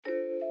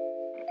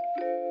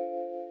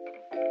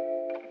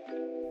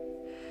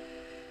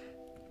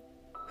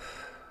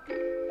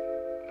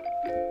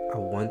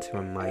want to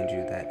remind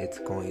you that it's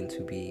going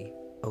to be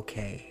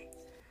okay.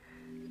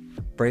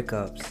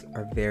 Breakups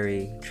are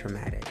very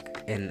traumatic,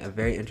 and a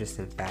very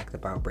interesting fact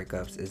about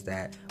breakups is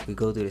that we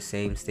go through the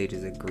same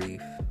stages of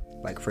grief,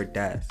 like for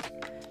death,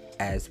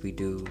 as we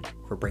do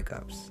for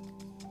breakups.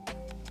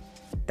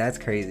 That's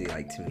crazy,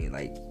 to me,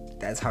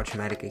 that's how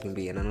traumatic it can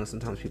be. And I know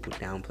sometimes people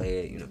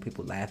downplay it,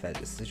 people laugh at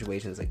the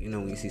situations,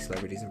 when you see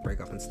celebrities and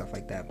breakup and stuff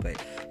like that, but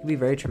it can be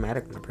very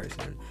traumatic on a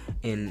person.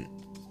 And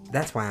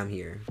that's why I'm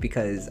here,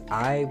 because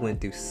I went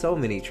through so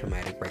many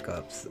traumatic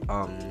breakups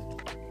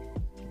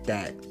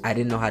that I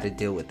didn't know how to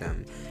deal with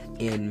them.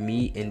 And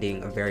me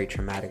ending a very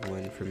traumatic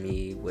one for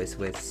me was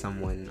with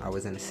someone I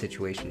was in a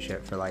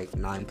situationship for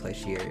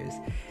 9+ years,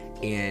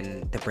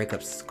 and the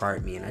breakup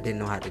scarred me and I didn't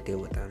know how to deal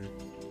with them.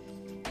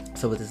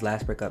 So with this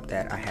last breakup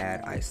that I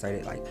had, I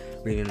started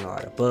reading a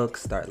lot of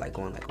books, start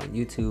going on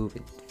YouTube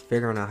and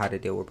figuring out how to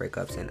deal with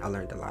breakups, and I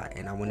learned a lot,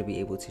 and I want to be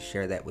able to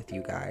share that with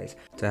you guys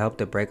to help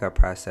the breakup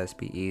process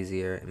be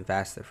easier and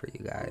faster for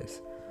you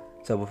guys.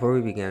 So before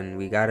we begin,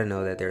 we got to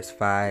know that there's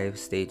 5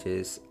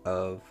 stages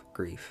of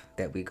grief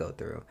that we go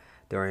through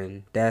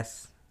during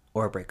death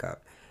or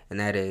breakup, and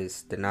that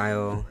is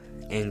denial,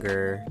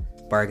 anger,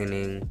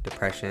 bargaining,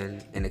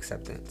 depression, and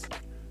acceptance.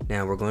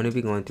 Now, we're going to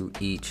be going through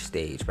each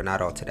stage, but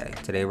not all today.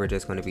 Today, we're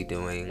just going to be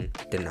doing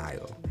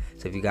denial.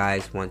 So if you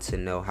guys want to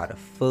know how to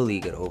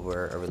fully get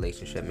over a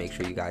relationship, make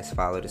sure you guys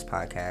follow this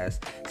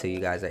podcast so you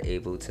guys are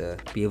able to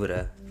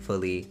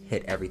fully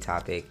hit every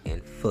topic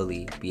and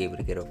fully be able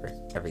to get over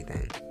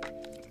everything.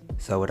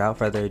 So without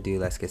further ado,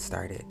 let's get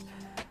started.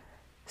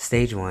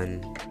 Stage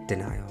 1,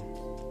 denial.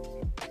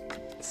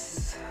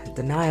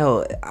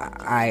 Denial,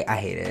 I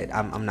hate it.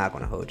 I'm not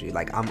gonna hold you.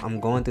 I'm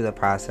going through the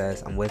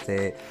process, I'm with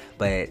it,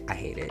 but I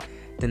hate it.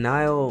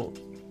 Denial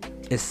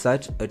is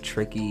such a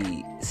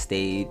tricky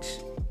stage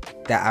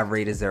that I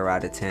rate a 0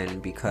 out of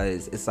 10,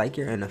 because it's like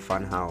you're in a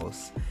fun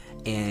house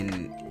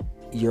and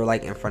you're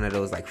in front of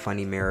those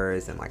funny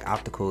mirrors and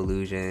optical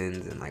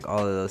illusions and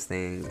all of those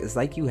things. It's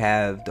like you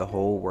have the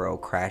whole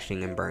world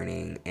crashing and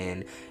burning,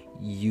 and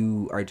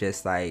you are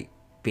just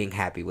being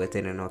happy with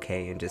it and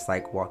okay, and just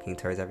walking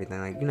towards everything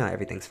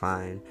everything's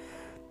fine.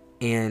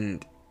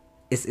 And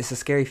it's a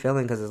scary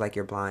feeling, because it's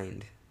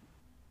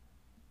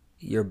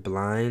you're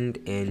blind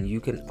and you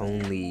can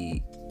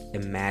only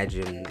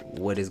imagine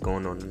what is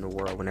going on in the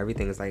world. When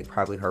everything is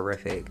probably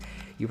horrific,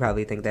 you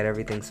probably think that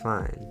everything's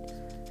fine.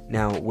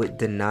 Now, what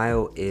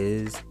denial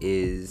is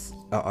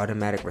an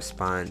automatic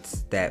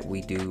response that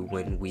we do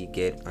when we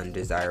get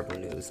undesirable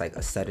news, like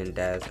a sudden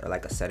death or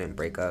a sudden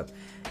breakup.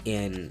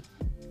 And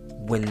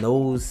when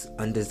those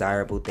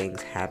undesirable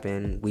things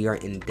happen, we are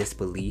in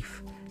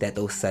disbelief that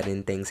those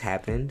sudden things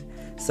happened.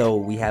 So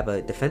we have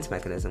a defense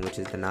mechanism, which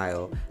is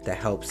denial, that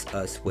helps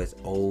us with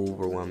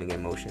overwhelming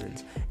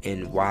emotions.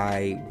 And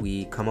why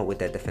we come up with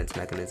that defense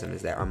mechanism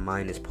is that our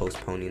mind is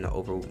postponing the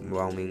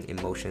overwhelming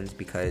emotions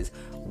because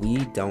we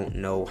don't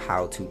know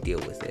how to deal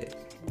with it.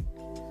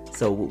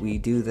 So what we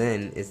do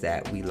then is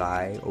that we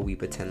lie, or we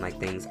pretend like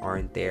things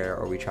aren't there,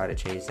 or we try to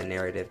change the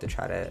narrative to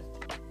try to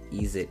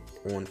ease it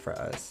on for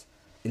us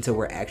until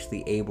we're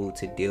actually able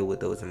to deal with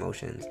those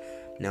emotions.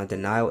 Now,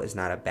 denial is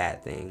not a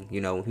bad thing.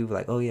 When people are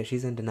like, oh yeah,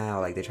 she's in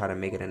denial, they try to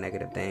make it a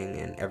negative thing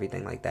and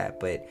everything like that.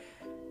 But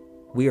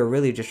we are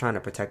really just trying to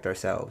protect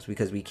ourselves,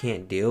 because we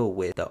can't deal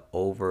with the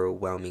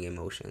overwhelming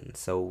emotions.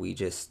 So we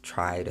just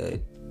try to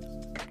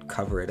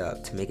cover it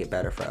up to make it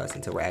better for us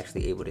until we're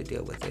actually able to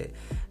deal with it.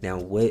 Now,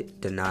 what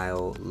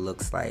denial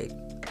looks like,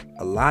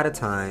 a lot of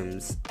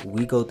times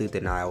we go through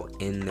denial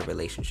in the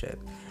relationship.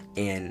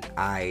 And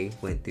I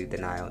went through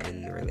denial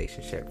in the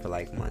relationship for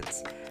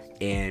months.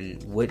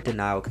 And what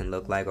denial can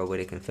look like, or what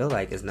it can feel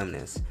like, is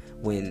numbness.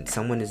 When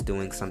someone is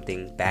doing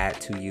something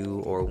bad to you,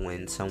 or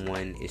when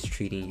someone is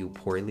treating you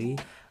poorly,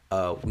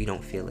 we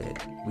don't feel it.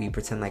 We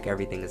pretend like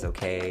everything is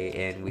okay,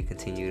 and we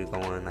continue to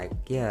go on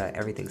yeah,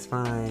 everything's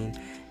fine.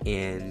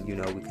 And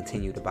we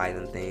continue to buy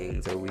them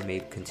things, or we may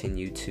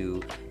continue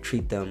to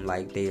treat them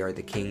like they are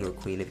the king or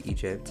queen of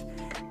Egypt.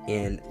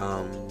 And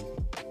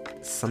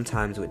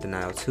sometimes with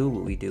denial too,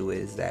 what we do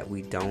is that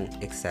we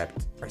don't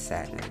accept our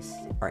sadness,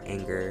 our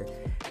anger,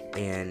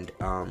 and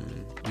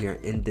we are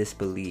in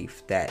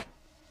disbelief that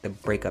the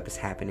breakup is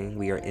happening.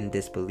 We are in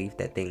disbelief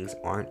that things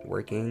aren't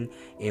working,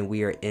 and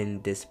we are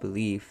in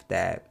disbelief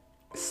that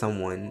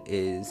someone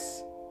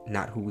is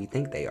not who we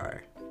think they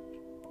are.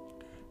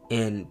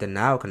 And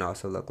denial can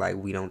also look like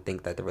we don't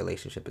think that the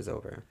relationship is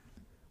over.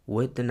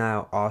 What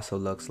denial also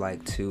looks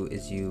like too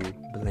is you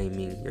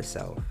blaming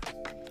yourself.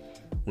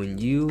 When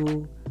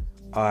you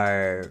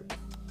are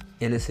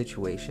in a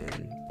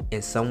situation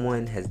and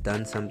someone has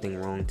done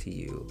something wrong to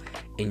you,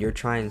 and you're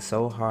trying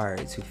so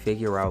hard to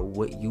figure out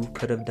what you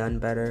could have done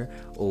better,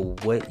 or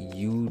what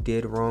you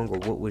did wrong, or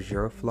what was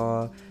your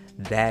flaw,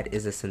 that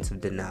is a sense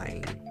of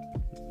denying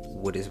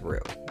what is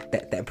real.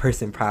 That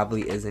person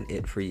probably isn't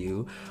it for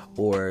you,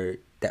 or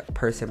that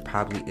person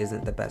probably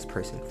isn't the best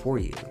person for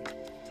you.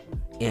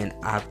 And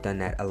I've done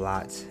that a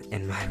lot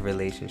in my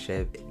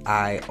relationship.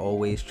 I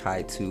always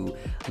try to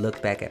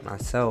look back at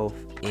myself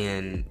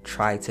and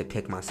try to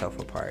pick myself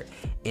apart.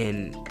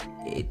 And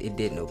it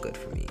did no good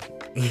for me.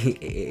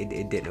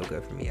 It did no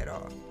good for me at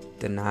all.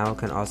 Denial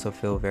can also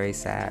feel very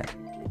sad.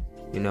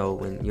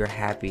 When you're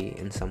happy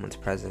in someone's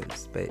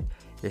presence, but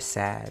you're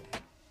sad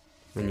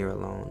when you're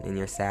alone, and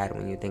you're sad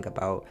when you think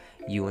about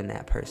you and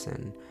that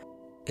person.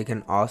 It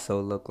can also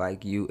look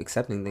like you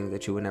accepting things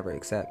that you would never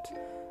accept.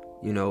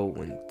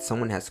 When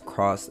someone has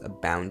crossed a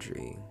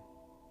boundary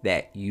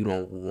that you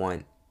don't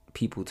want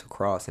people to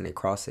cross, and they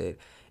cross it,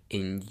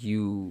 and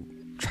you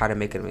try to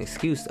make an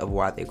excuse of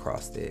why they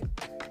crossed it,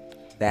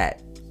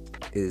 that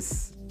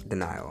is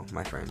denial,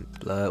 my friend.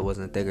 Blood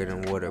wasn't thicker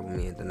than water with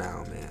me in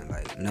denial, man.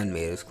 Like, none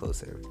made us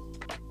closer.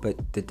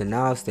 But the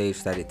denial stage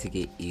started to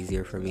get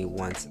easier for me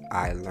once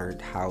I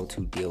learned how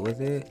to deal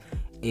with it.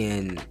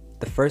 And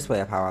the first way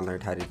of how I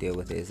learned how to deal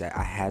with it is that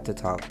I had to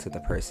talk to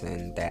the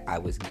person that I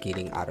was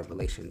getting out of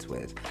relations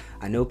with.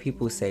 I know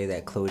people say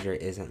that closure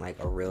isn't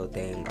like a real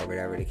thing or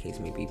whatever the case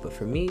may be, but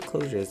for me,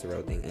 closure is the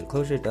real thing, and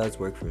closure does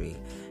work for me.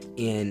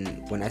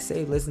 And when I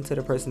say listen to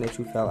the person that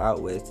you fell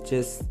out with,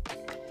 just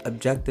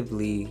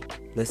objectively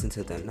listen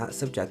to them, not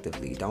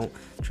subjectively. Don't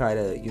try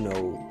to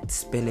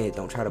spin it.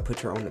 Don't try to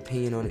put your own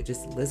opinion on it.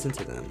 Just listen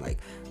to them. Like,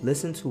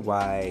 listen to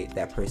why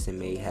that person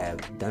may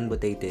have done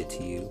what they did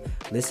to you.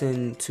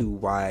 Listen to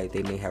why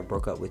they may have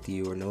broke up with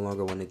you or no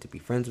longer wanted to be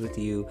friends with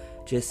you.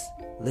 Just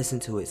listen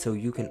to it so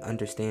you can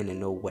understand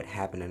and know what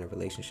happened in a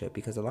relationship,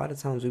 because a lot of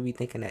times we be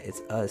thinking that it's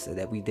us, or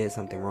that we did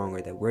something wrong,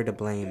 or that we're to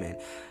blame. And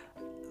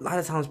a lot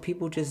of times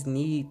people just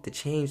need the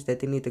change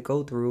that they need to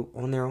go through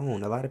on their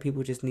own. A lot of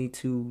people just need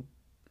to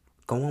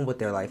go on with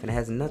their life, and it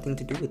has nothing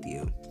to do with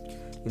you.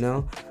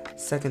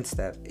 Second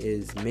step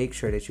is make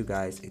sure that you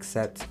guys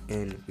accept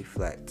and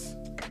reflect.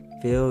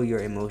 Feel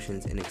your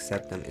emotions and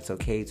accept them. It's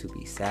okay to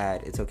be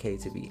sad. It's okay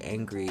to be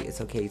angry.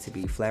 It's okay to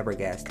be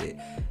flabbergasted.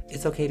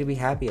 It's okay to be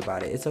happy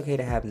about it. It's okay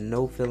to have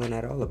no feeling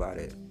at all about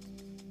it.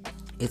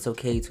 It's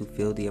okay to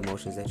feel the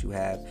emotions that you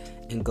have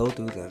and go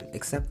through them.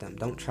 Accept them.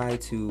 Don't try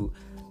to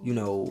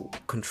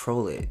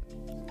control it.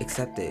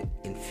 Accept it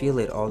and feel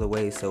it all the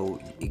way so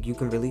you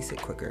can release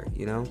it quicker,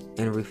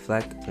 and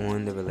reflect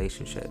on the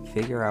relationship.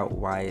 Figure out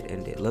why it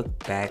ended.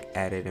 Look back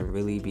at it and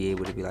really be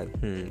able to be like,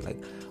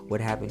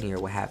 what happened here?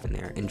 What happened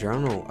there? And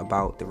journal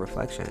about the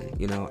reflection.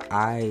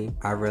 I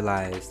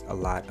realized a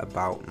lot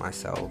about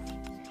myself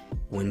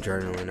when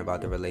journaling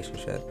about the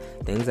relationship.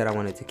 Things that I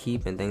wanted to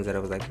keep and things that I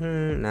was like,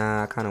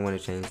 I kind of want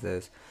to change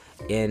this.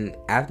 And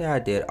after I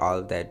did all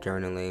of that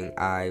journaling,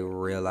 I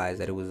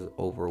realized that it was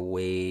over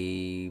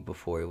way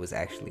before it was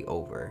actually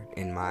over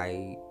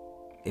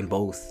in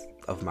both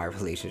of my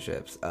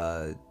relationships,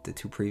 the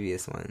two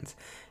previous ones.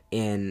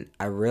 And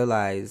I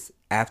realized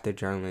after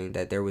journaling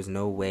that there was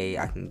no way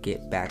I can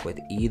get back with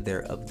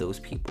either of those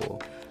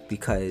people,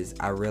 because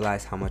I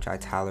realized how much I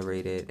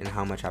tolerated and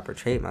how much I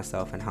portrayed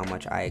myself and how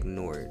much I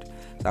ignored.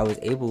 So I was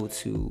able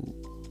to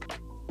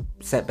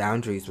set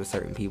boundaries with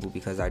certain people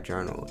because I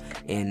journaled.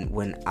 And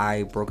when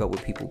I broke up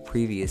with people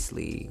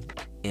previously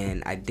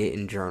and I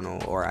didn't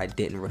journal, or I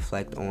didn't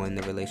reflect on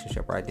the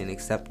relationship, or I didn't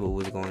accept what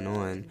was going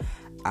on,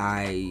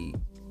 I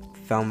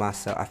found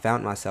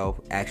myself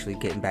actually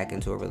getting back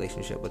into a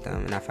relationship with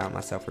them, and I found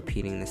myself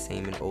repeating the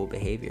same and old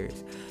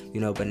behaviors,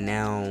 but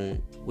now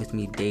with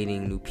me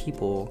dating new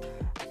people,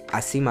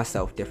 I see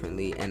myself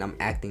differently, and I'm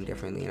acting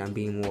differently, and I'm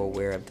being more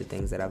aware of the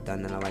things that I've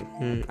done that I'm like,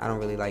 I don't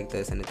really like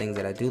this, and the things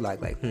that I do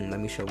like, let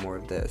me show more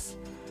of this.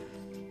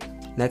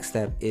 Next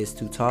step is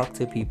to talk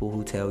to people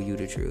who tell you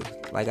the truth.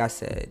 Like I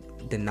said,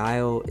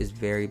 denial is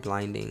very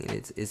blinding,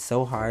 and it's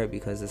so hard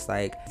because it's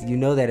like,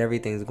 that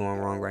everything's going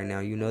wrong right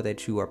now.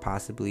 That you are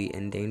possibly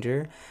in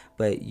danger,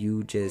 but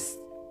you just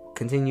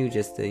continue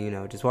just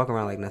to, just walk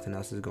around like nothing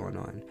else is going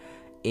on.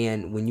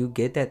 And when you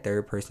get that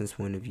third person's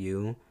point of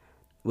view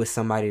with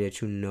somebody that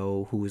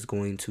who is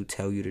going to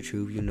tell you the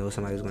truth,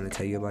 somebody who's going to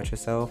tell you about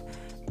yourself,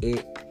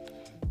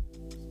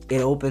 it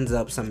opens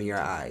up some of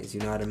your eyes,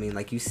 you know what I mean?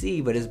 Like, you see,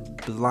 but it's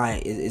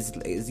blind, it's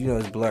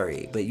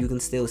blurry, but you can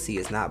still see.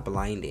 It's not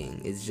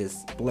blinding, it's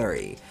just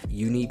blurry.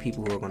 You need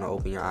people who are going to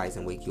open your eyes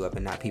and wake you up,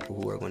 and not people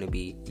who are going to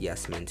be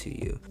yes men to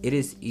you. It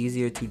is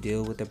easier to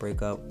deal with the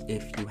breakup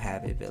if you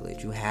have a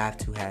village. You have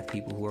to have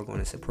people who are going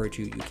to support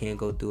you. You can't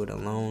go through it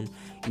alone.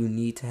 You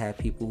need to have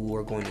people who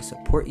are going to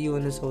support you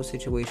in this whole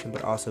situation,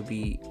 but also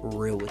be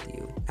real with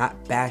you.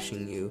 Not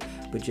bashing you,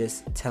 but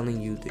just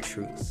telling you the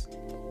truth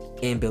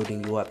and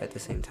building you up at the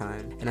same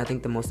time. And I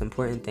think the most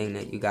important thing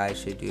that you guys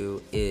should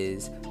do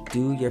is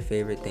do your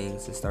favorite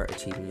things to start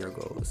achieving your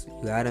goals.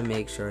 You gotta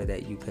make sure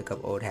that you pick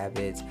up old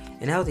habits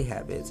and healthy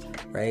habits,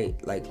 right?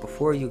 Like,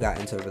 before you got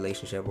into a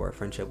relationship or a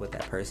friendship with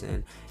that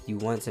person, you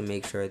want to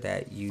make sure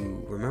that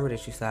you remember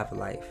that you still have a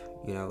life.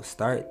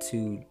 Start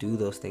to do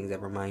those things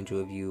that remind you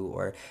of you,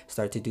 or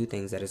start to do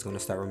things that is going to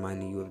start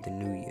reminding you of the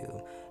new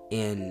you,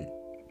 and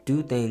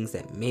do things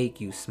that make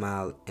you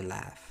smile and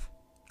laugh.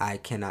 I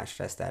cannot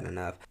stress that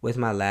enough. With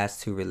my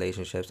last 2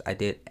 relationships, I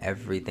did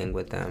everything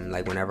with them.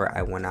 Like whenever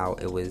I went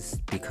out, it was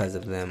because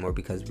of them or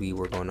because we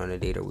were going on a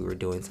date or we were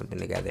doing something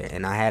together.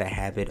 And I had a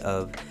habit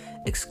of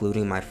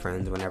excluding my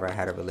friends whenever I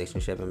had a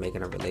relationship and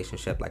making a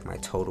relationship like my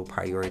total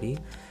priority.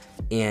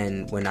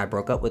 And when I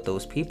broke up with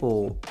those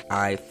people,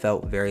 I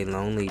felt very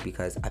lonely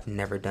because I've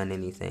never done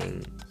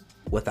anything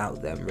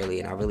without them, really,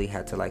 and I really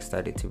had to like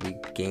started to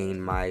regain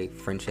my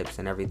friendships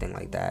and everything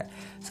like that.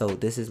 So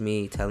this is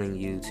me telling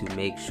you to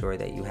make sure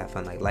that you have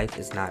fun. Like, life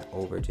is not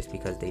over just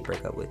because they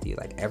break up with you.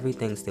 Like,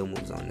 everything still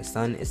moves on. The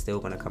sun is still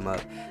going to come up,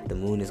 the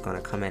moon is going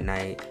to come at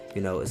night,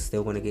 you know, it's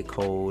still going to get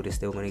cold, it's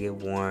still going to get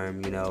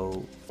warm, you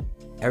know,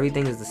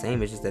 everything is the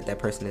same. It's just that that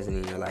person isn't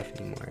in your life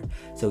anymore.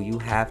 So you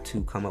have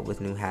to come up with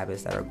new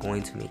habits that are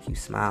going to make you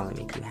smile and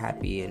make you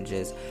happy and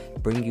just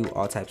bring you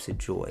all types of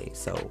joy.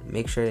 So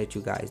make sure that you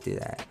guys do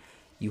that.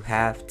 You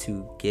have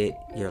to get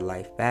your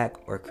life back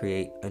or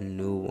create a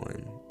new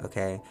one,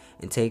 okay?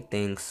 And take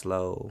things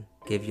slow.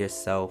 Give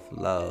yourself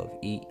love.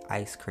 Eat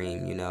ice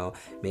cream, you know.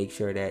 Make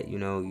sure that, you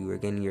know, you are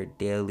getting your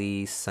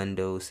daily sun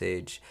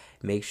dosage.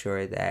 Make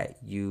sure that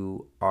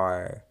you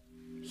are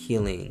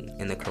healing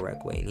in the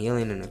correct way. And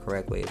healing in the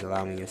correct way is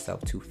allowing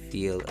yourself to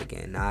feel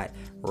again, not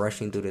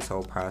rushing through this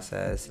whole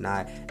process,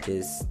 not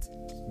just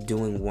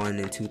doing 1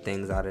 and 2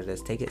 things out of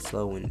this. Take it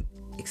slow and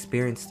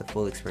experience the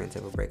full experience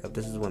of a breakup.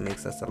 This is what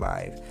makes us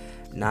alive.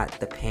 Not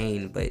the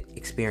pain, but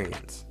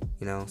experience,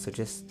 you know? So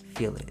just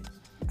feel it.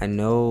 I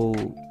know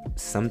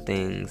some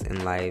things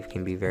in life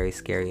can be very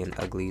scary and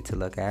ugly to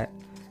look at.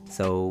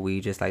 So we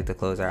just like to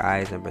close our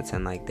eyes and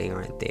pretend like they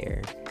aren't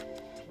there.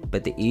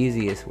 But the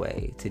easiest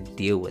way to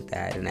deal with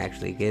that and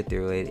actually get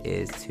through it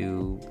is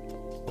to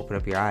open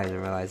up your eyes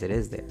and realize it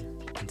is there,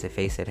 and to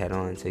face it head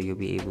on so you'll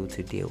be able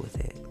to deal with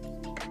it.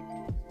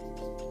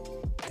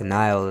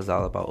 Denial is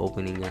all about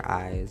opening your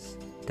eyes.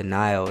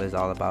 Denial is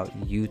all about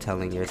you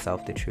telling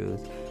yourself the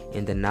truth.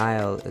 And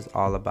denial is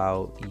all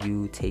about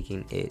you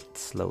taking it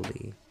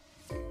slowly.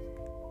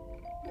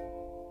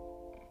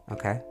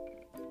 Okay?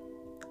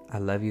 I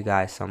love you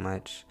guys so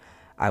much.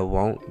 I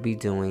won't be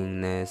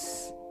doing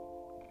this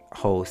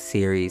whole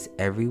series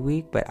every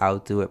week, but I'll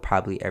do it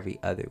probably every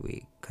other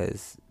week,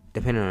 because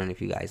depending on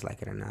if you guys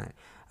like it or not.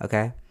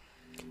 Okay?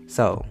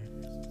 So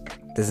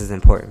this is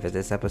important for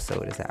this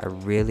episode, is that I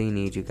really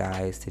need you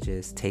guys to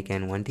just take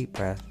in 1 deep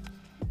breath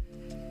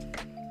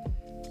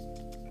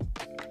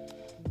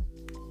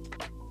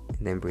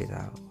and then breathe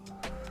out,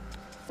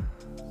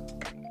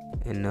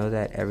 and know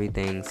that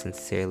everything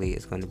sincerely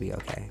is going to be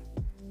okay.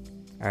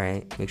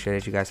 Alright, make sure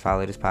that you guys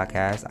follow this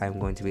podcast. I'm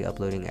going to be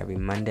uploading every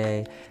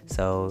Monday,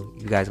 so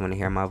if you guys want to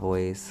hear my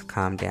voice,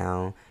 calm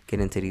down, get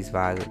into these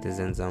vibes with the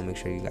Zen Zone, make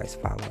sure you guys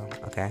follow.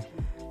 Okay,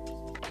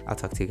 I'll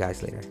talk to you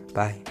guys later.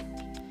 Bye.